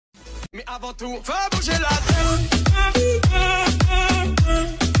Mais avant tout, faut bouger la tête.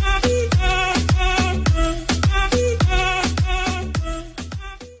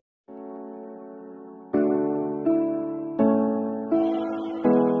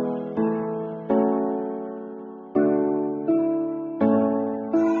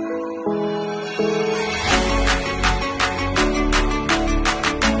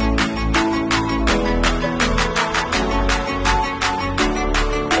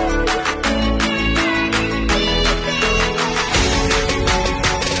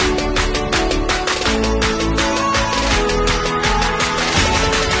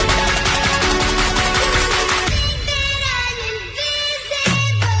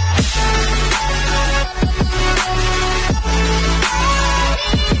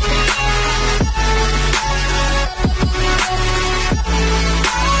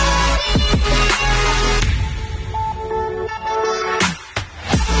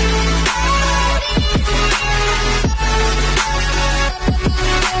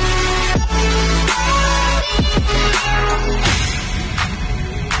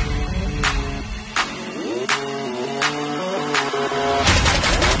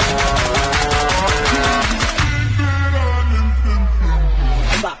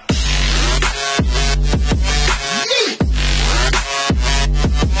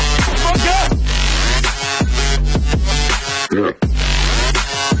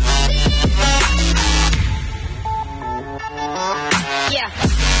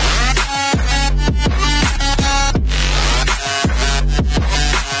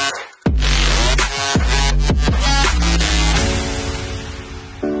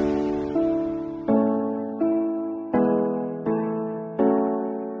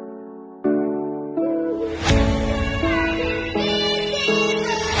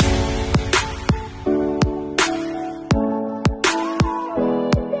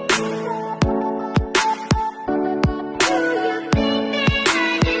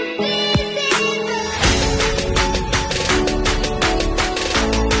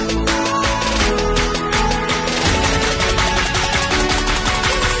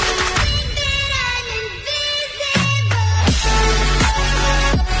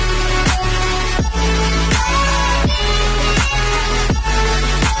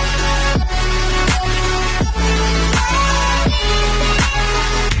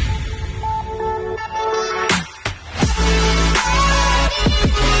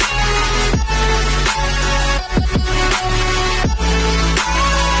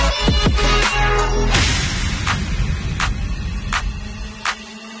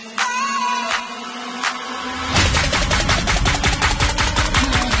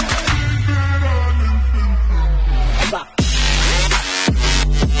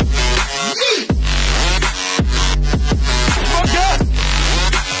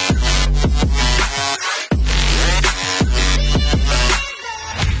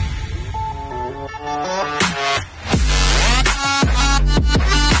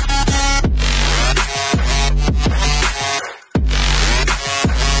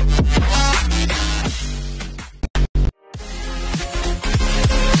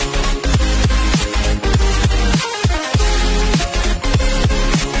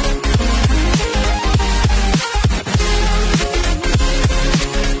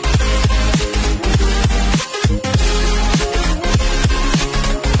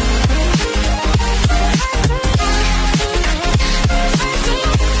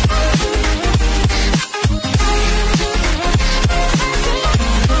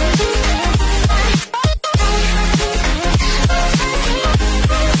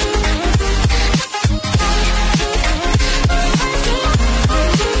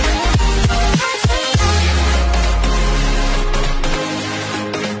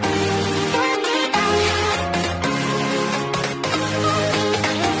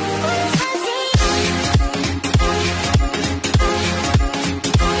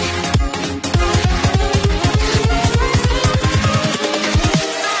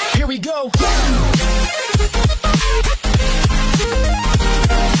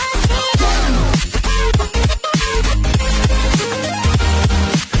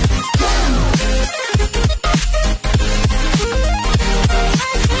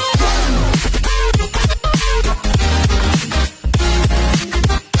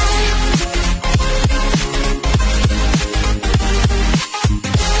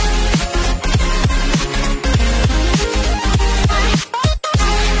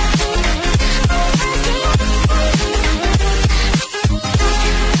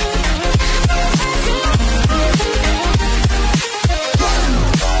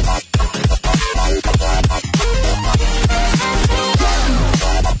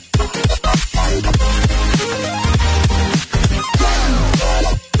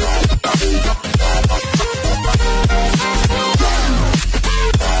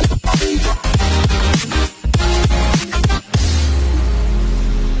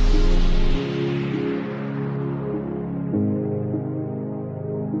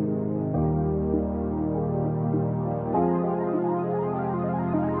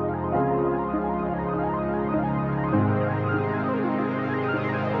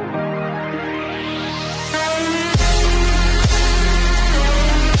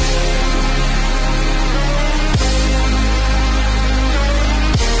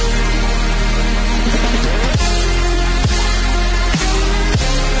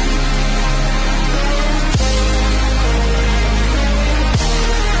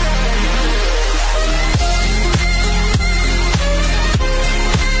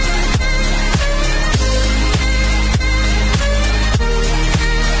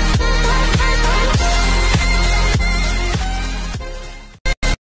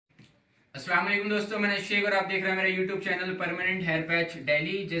 दोस्तों, मैंने शेख और आप देख रहे हैं मेरा YouTube channel permanent hair patch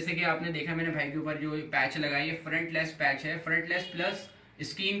daily. जैसे कि आपने देखा मैंने भाई के ऊपर जो पैच लगाई है, फ्रंटलेस पैच है, frontless plus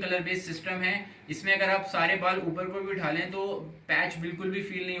skin colour based system है। इसमें अगर आप सारे बाल ऊपर को भी उठा लें तो पैच बिल्कुल भी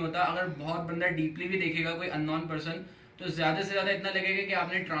फील नहीं होता। अगर बहुत बंदा डीपली भी देखेगा कोई अननोन पर्सन तो ज्यादा से ज्यादा इतना लगेगा कि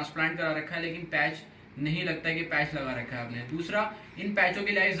आपने ट्रांसप्लांट करा रखा है, लेकिन पैच नहीं लगता है कि पैच लगा रखा है आपने। दूसरा, इन पैचों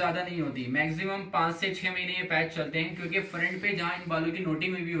की लाइफ ज्यादा नहीं होती, मैक्सिमम 5 से 6 महीने ये पैच चलते हैं, क्योंकि फ्रंट पे जहां इन बालों की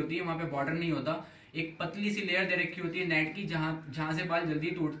नोटिंग हुई भी होती है वहां पे बॉर्डर नहीं होता। एक पतली सी लेयर दे रखी होती है नेट की, जहां से बाल जल्दी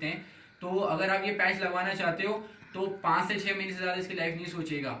टूटते हैं। तो अगर आप ये पैच लगवाना चाहते हो तो 5 से 6 महीने से ज्यादा इसकी लाइफ नहीं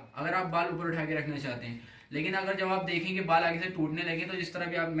सोचेगा, अगर आप बाल ऊपर उठा के रखना चाहते हैं। लेकिन अगर जब आप देखेंगे बाल आगे से टूटने लगे तो जिस तरह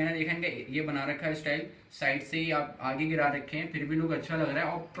भी आप मैंने देखा इनका ये बना रखा है स्टाइल, साइड से ही आप आगे गिरा रखे हैं, फिर भी लुक अच्छा लग रहा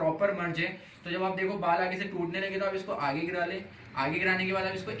है और प्रॉपर मर्ज है। तो जब आप देखो बाल आगे से टूटने लगे तो आप इसको आगे गिरा लें। आगे गिराने के बाद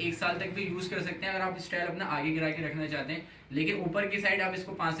आप इसको 1 साल तक भी यूज कर सकते हैं अगर आप स्टाइल अपना आगे गिरा के रखना चाहते हैं। लेकिन ऊपर की साइड आप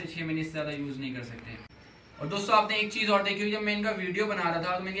इसको 5 से 6 महीने से ज्यादा यूज नहीं कर सकते। और दोस्तों, आपने एक चीज और देखी हुई, जब मैं इनका वीडियो बना रहा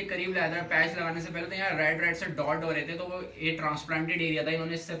था तो मैं इनके करीब लाया था पैच लगाने से पहले, तो यहाँ रेड से डॉट हो रहे थे, तो वो ये ट्रांसप्लांटेड एरिया था।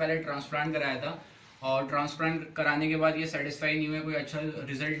 इन्होंने इससे पहले ट्रांसप्लांट कराया था और ट्रांसप्लांट कराने के बाद ये सेटिस्फाई नहीं हुए, कोई अच्छा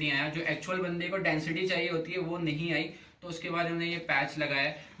रिजल्ट नहीं आया। जो एक्चुअल बंदे को डेंसिटी चाहिए होती है वो नहीं आई, तो उसके बाद उन्होंने ये पैच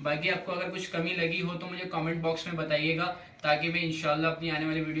लगाया। बाकी आपको अगर कुछ कमी लगी हो तो मुझे कमेंट बॉक्स में बताइएगा, ताकि मैं इंशाल्लाह अपनी आने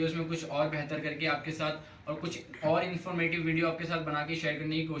वाली वीडियोस में कुछ और बेहतर करके आपके साथ और कुछ और इन्फॉर्मेटिव वीडियो आपके साथ बना के शेयर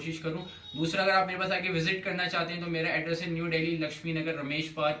करने की कोशिश करूं। दूसरा, अगर आप मेरे पास आके विजिट करना चाहते हैं तो मेरा एड्रेस है न्यू दिल्ली, लक्ष्मी नगर, Ramesh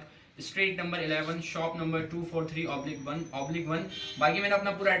park, street number 11, shop number 243/1/1। बाकी मैंने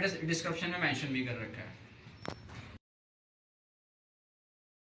अपना पूरा एड्रेस डिस्क्रिप्शन में मेंशन भी कर रखा है।